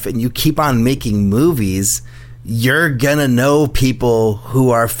enough and you keep on making movies, you're gonna know people who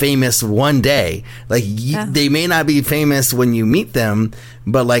are famous one day. Like, they may not be famous when you meet them,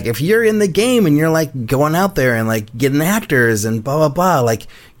 but like if you're in the game and you're like going out there and like getting actors and blah, blah, blah, like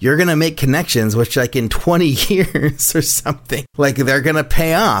you're gonna make connections, which like in 20 years or something, like they're gonna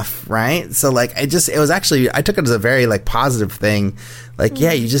pay off, right? So like I took it as a very like positive thing. Like,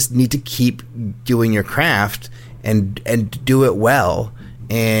 yeah, you just need to keep doing your craft and do it well,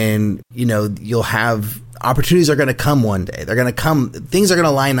 and you know you'll have opportunities are going to come one day. They're going to come. Things are going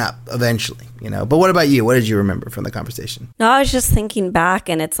to line up eventually, you know. But what about you? What did you remember from the conversation? No, I was just thinking back,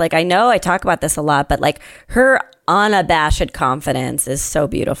 and it's like I know I talk about this a lot, but like her unabashed confidence is so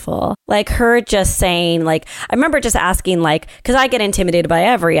beautiful. Like her just saying, like, I remember just asking, like, because I get intimidated by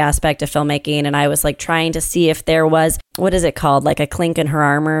every aspect of filmmaking, and I was like trying to see if there was, what is it called, like a clink in her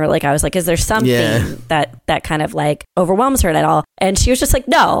armor. Like I was like, is there something that kind of like overwhelms her at all? And she was just like,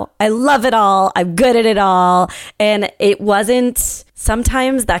 no, I love it all. I'm good at it all. And it wasn't.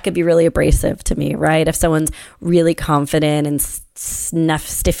 Sometimes that could be really abrasive to me, right? If someone's really confident and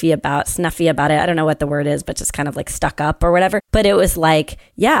snuffy about it. I don't know what the word is, but just kind of like stuck up or whatever. But it was like,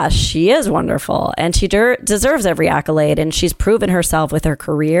 yeah, she is wonderful and she deserves every accolade and she's proven herself with her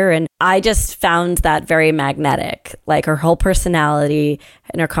career. And I just found that very magnetic, like her whole personality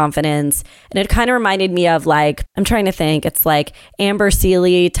and her confidence. And it kind of reminded me of like, I'm trying to think, it's like Amber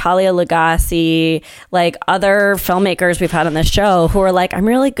Seeley, Talia Lugosi, like other filmmakers we've had on the show who are like, I'm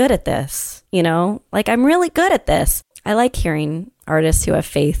really good at this, you know, like I'm really good at this. I like hearing artists who have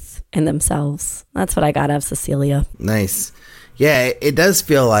faith in themselves. That's what I got out of Cecelia. Nice. Yeah, it does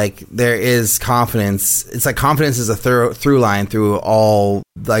feel like there is confidence. It's like confidence is a through line through all,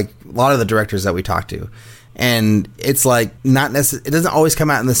 like a lot of the directors that we talk to. And it's like not necessarily, it doesn't always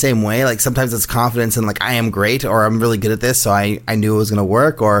come out in the same way. Like sometimes it's confidence in like, I am great or I'm really good at this. So I knew it was going to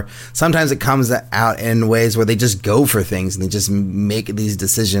work. Or sometimes it comes out in ways where they just go for things and they just make these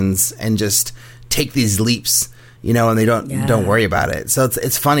decisions and just take these leaps, you know, and they don't worry about it. So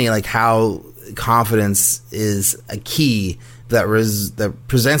it's funny like how confidence is a key that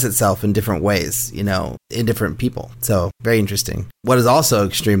presents itself in different ways, you know, in different people. So very interesting. What is also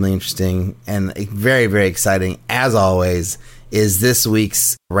extremely interesting and very, very exciting, as always, is this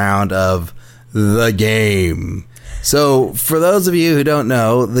week's round of The Game. So for those of you who don't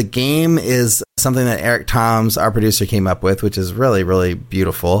know, The Game is something that Eric Toms, our producer, came up with, which is really, really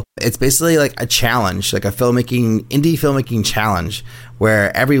beautiful. It's basically like a challenge, like a indie filmmaking challenge,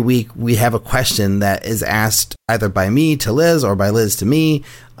 where every week we have a question that is asked either by me to Liz or by Liz to me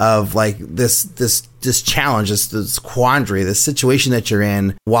of like this challenge, this quandary, this situation that you're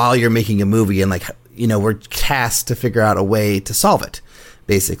in while you're making a movie. And like, you know, we're tasked to figure out a way to solve it,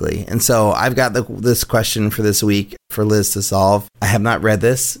 basically. And so I've got this question for this week for Liz to solve. I have not read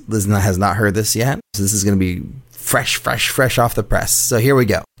this. Liz has not heard this yet. So this is going to be fresh off the press. So here we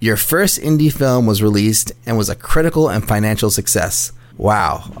go. Your first indie film was released and was a critical and financial success.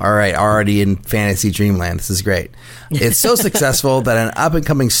 Wow. All right. Already in fantasy dreamland. This is great. It's so successful that an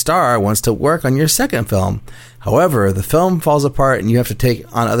up-and-coming star wants to work on your second film. However, the film falls apart and you have to take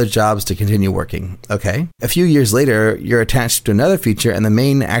on other jobs to continue working. Okay. A few years later, you're attached to another feature and the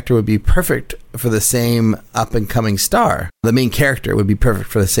main actor would be perfect for the same up-and-coming star. The main character would be perfect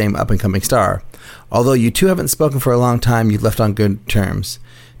for the same up-and-coming star. Although you two haven't spoken for a long time, you've left on good terms.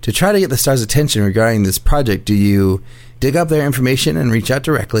 To try to get the star's attention regarding this project, do you dig up their information and reach out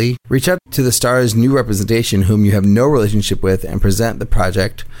directly, reach out to the star's new representation whom you have no relationship with and present the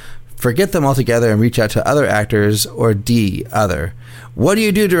project, forget them altogether and reach out to other actors, or D, other? What do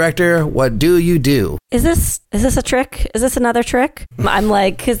you do, director? What do you do? Is this a trick? Is this another trick? I'm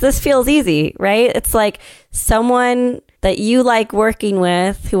like, because this feels easy, right? It's like someone that you like working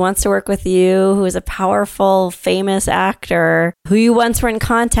with, who wants to work with you, who is a powerful, famous actor, who you once were in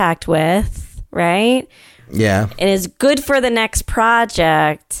contact with, right? Yeah. And is good for the next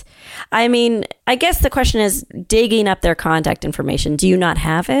project. I mean, I guess the question is digging up their contact information. Do you not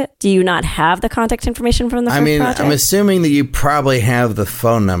have it? Do you not have the contact information from the first project? I'm assuming that you probably have the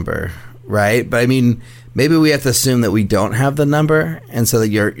phone number, right? But I mean, maybe we have to assume that we don't have the number, and so that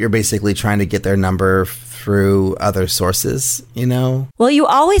you're basically trying to get their number through other sources, you know? Well, you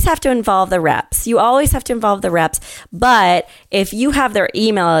always have to involve the reps. But if you have their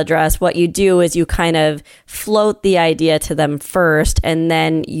email address, what you do is you kind of float the idea to them first, and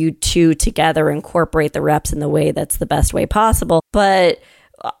then you two together incorporate the reps in the way that's the best way possible. But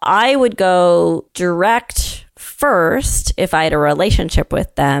I would go direct first if I had a relationship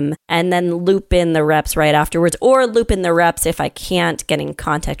with them, and then loop in the reps right afterwards, or loop in the reps if I can't get in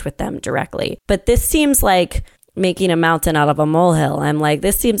contact with them directly. But this seems like making a mountain out of a molehill. I'm like,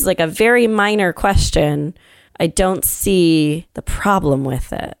 this seems like a very minor question. I don't see the problem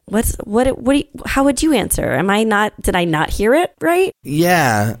with it. How would you answer? Did I not hear it right?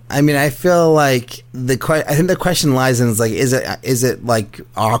 Yeah. I mean, I feel like I think the question lies in is it like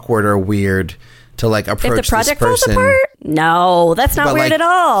awkward or weird to like approach if the project this person? falls apart? No, that's not weird at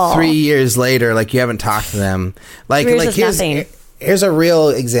all. 3 years later, like you haven't talked to them. Like here's a real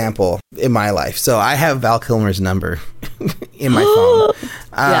example in my life. So I have Val Kilmer's number in my phone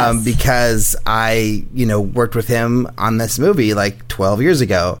Yes. because I, worked with him on this movie like 12 years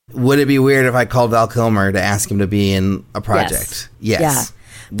ago. Would it be weird if I called Val Kilmer to ask him to be in a project? Yes. Yeah.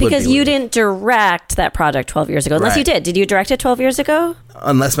 Because you didn't direct that project 12 years ago. Unless you did. Did you direct it 12 years ago?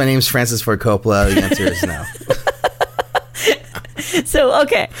 Unless my name's Francis Ford Coppola, the answer is no. So,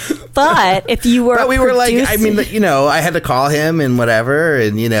 okay. But if you were we were like, I mean, I had to call him and whatever,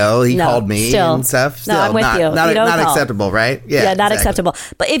 and, he called me and stuff. Still, I'm with you. Not acceptable, right? Yeah, not acceptable.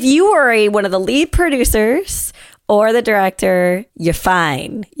 But if you were one of the lead producers or the director, you're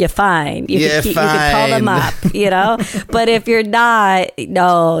fine. You could call them up, But if you're not,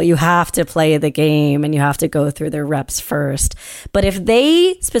 no, you have to play the game and you have to go through the reps first. But if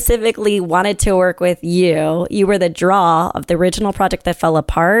they specifically wanted to work with you were the draw of the original project that fell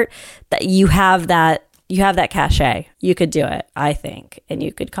apart, that you have that cachet. You could do it, I think, and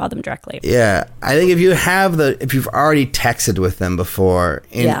you could call them directly. Yeah, I think if you've already texted with them before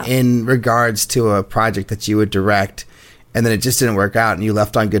in regards to a project that you would direct, and then it just didn't work out, and you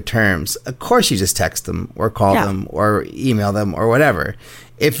left on good terms, of course you just text them or call them or email them or whatever.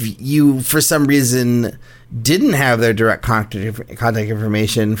 If you, for some reason, didn't have their direct contact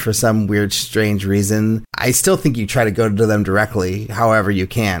information for some weird, strange reason, I still think you try to go to them directly, however you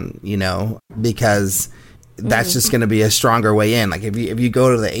can, because that's just going to be a stronger way in. Like if you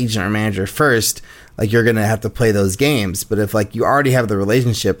go to the agent or manager first, like you're going to have to play those games. But if like you already have the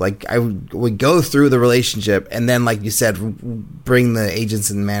relationship, like I would go through the relationship and then, like you said, bring the agents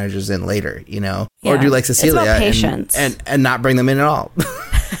and managers in later, or do like Cecelia and not bring them in at all.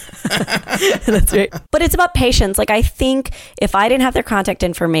 That's right. But it's about patience. Like, I think if I didn't have their contact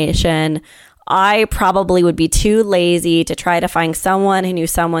information, I probably would be too lazy to try to find someone who knew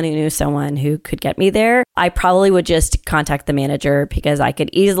someone who knew someone who could get me there. I probably would just contact the manager because I could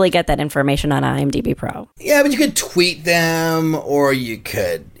easily get that information on IMDb Pro. Yeah, but you could tweet them, or you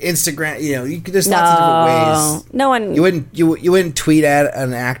could Instagram. There's lots of different ways. No one. You wouldn't tweet at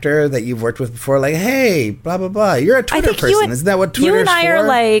an actor that you've worked with before, like, "Hey, blah blah blah." You're a Twitter person, isn't that what Twitter's for? You and I are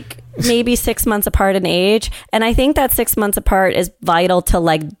like maybe 6 months apart in age, and I think that 6 months apart is vital to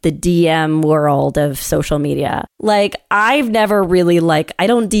like the DM world of social media. Like, I've never really I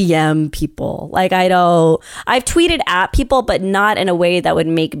don't DM people. Like, I've tweeted at people, but not in a way that would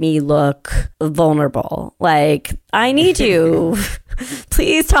make me look vulnerable. Like, I need you.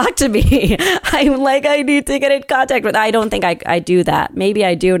 Please talk to me. I'm like, I need to get in contact with. I don't think I do that. Maybe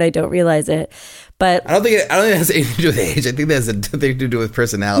I do and I don't realize it. But I don't think it has anything to do with age. I think that has something to do with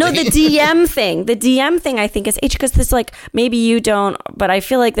personality. no, the DM thing I think is age, because this, like, maybe you don't, but I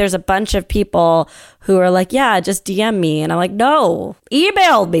feel like there's a bunch of people who are like, yeah, just DM me. And I'm like, no,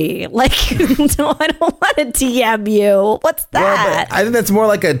 email me. Like, no, I don't want to DM you. What's that? Well, I think that's more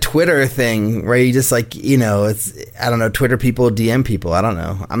like a Twitter thing where you just like, it's, I don't know, Twitter people DM people. I don't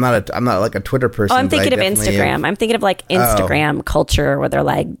know. I'm not like a Twitter person. Oh, I'm thinking of Instagram. I'm thinking of like Instagram culture where they're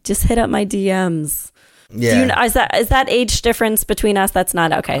like, just hit up my DMs. Yeah. Is that age difference between us? That's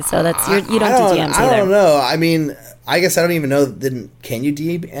not okay. So that's you don't do DMs either. I don't know. I mean, I guess I don't even know. Can you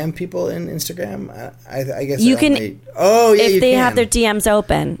DM people in Instagram? I guess you can. If they have their DMs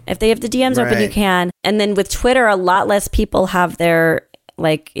open. If they have the DMs open, you can. And then with Twitter, a lot less people have their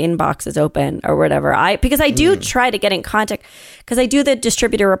like inboxes open or whatever. Because I do try to get in contact, because I do the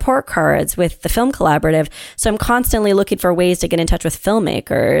distributor report cards with the Film Collaborative. So I'm constantly looking for ways to get in touch with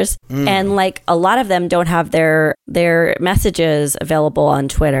filmmakers. And like a lot of them don't have their messages available on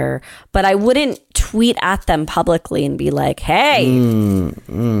Twitter, but I wouldn't tweet at them publicly and be like, hey,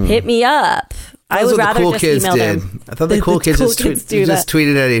 hit me up. I would rather just email them. I thought the cool kids just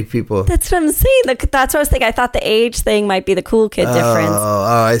tweeted at people. That's what I'm saying. That's what I was thinking. I thought the age thing might be the cool kid difference. Oh,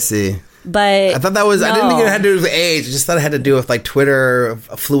 I see. But I thought that was. No. I didn't think it had to do with age. I just thought it had to do with like Twitter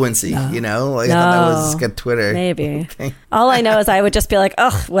fluency. No. I thought that was good Twitter. Maybe. All I know is I would just be like,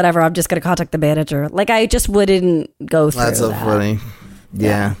 oh, whatever. I'm just going to contact the manager. Like I just wouldn't go through. That's so funny.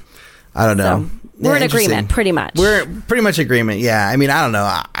 Yeah. I don't know. So, we're in agreement, pretty much. We're pretty much agreement. Yeah. I mean, I don't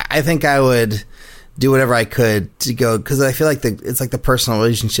know. I think I would do whatever I could to go, because I feel like it's like the personal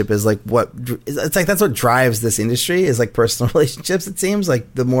relationship is like it's like that's what drives this industry is like personal relationships. It seems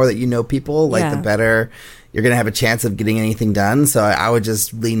like the more that you know people, like the better you're gonna have a chance of getting anything done. So I would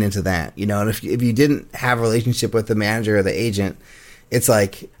just lean into that, And if you didn't have a relationship with the manager or the agent, it's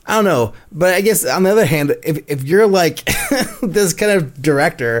like, I don't know. But I guess on the other hand, if you're like this kind of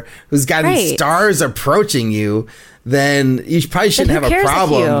director who's got these stars approaching you, then you probably shouldn't have a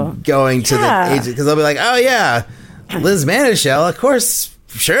problem going to the agent, because they'll be like, oh yeah, Liz Manischel, of course,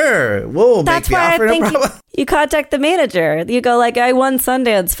 sure, we'll make the offer, no problem. You contact the manager. You go like, I won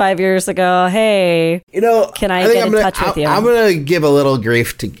Sundance 5 years ago. Hey, can I get in touch with you? I'm going to give a little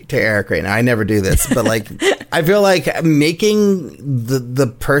grief to Eric right now. I never do this, but like, I feel like making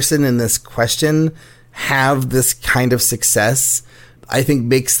the person in this question have this kind of success, I think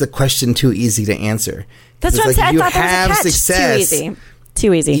makes the question too easy to answer. That's what I'm saying. I thought that was a catch. Success,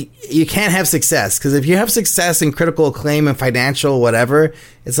 too easy. You can't have success, because if you have success in critical acclaim and financial whatever,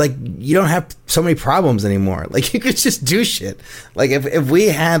 it's like you don't have so many problems anymore. Like you could just do shit. Like if we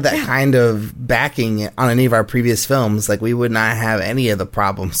had that kind of backing on any of our previous films, like we would not have any of the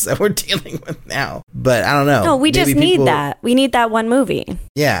problems that we're dealing with now. But I don't know. No, we just need that. We need that one movie.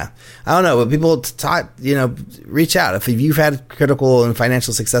 Yeah. I don't know. But people reach out. If you've had critical and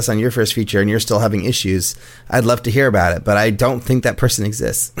financial success on your first feature and you're still having issues, I'd love to hear about it. But I don't think that person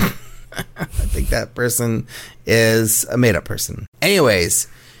exists. I think that person is a made-up person. Anyways,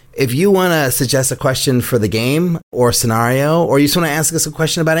 if you want to suggest a question for the game or scenario, or you just want to ask us a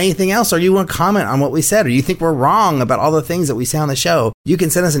question about anything else, or you want to comment on what we said, or you think we're wrong about all the things that we say on the show, you can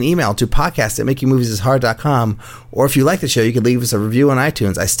send us an email to podcast@makingmoviesishard.com. Or if you like the show, you can leave us a review on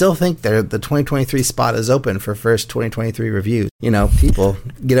iTunes. I still think the 2023 spot is open for first 2023 reviews. People,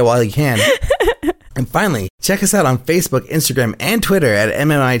 get it while you can. And finally, check us out on Facebook, Instagram, and Twitter at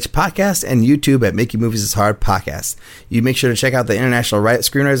MMIH Podcast, and YouTube at Making Movies is Hard Podcast. You make sure to check out the International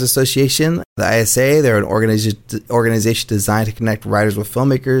Screenwriters Association, the ISA. They're an organization designed to connect writers with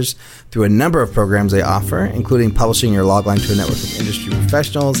filmmakers through a number of programs they offer, including publishing your logline to a network of industry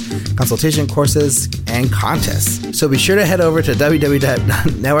professionals, consultation courses, and contests. So be sure to head over to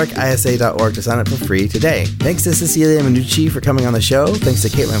www.networkisa.org to sign up for free today. Thanks to Cecelia Miniucchi for coming on the show. Thanks to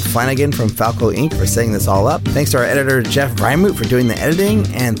Caitlin Flanagan from Falco Inc. for setting this all up. Thanks to our editor, Jeff Reimuth, for doing the editing.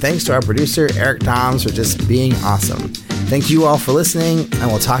 And thanks to our producer, Eric Doms, for just being awesome. Thank you all for listening, and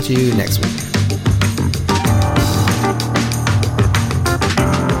we'll talk to you next week.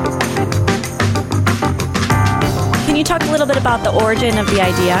 Can you talk a little bit about the origin of the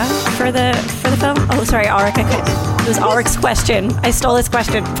idea for the film? Oh, sorry, Arik. It was Arik's question. I stole his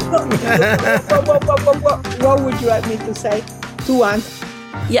question. What would you like me to say? To answer?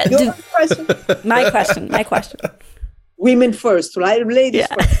 Yeah, my question. Women first, right? Ladies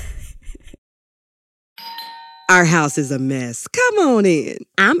first. Our house is a mess. Come on in.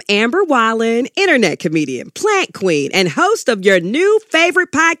 I'm Amber Wallen, internet comedian, plant queen, and host of your new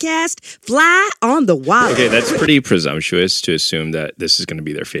favorite podcast, Fly on the Wallen. Okay, that's pretty presumptuous to assume that this is going to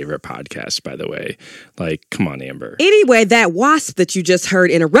be their favorite podcast, by the way. Like, come on, Amber. Anyway, that wasp that you just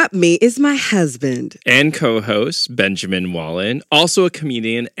heard interrupt me is my husband. And co-host, Benjamin Wallen, also a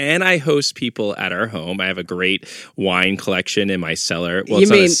comedian, and I host people at our home. I have a great wine collection in my cellar. Well, you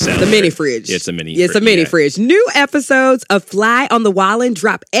mean the mini fridge? It's a mini fridge. It's a mini fridge. New episodes of Fly on the Wallen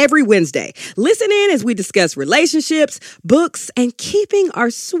drop every Wednesday. Listen in as we discuss relationships, books, and keeping our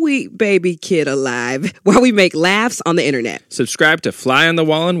sweet baby kid alive while we make laughs on the internet. Subscribe to Fly on the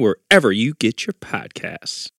Wallen wherever you get your podcasts.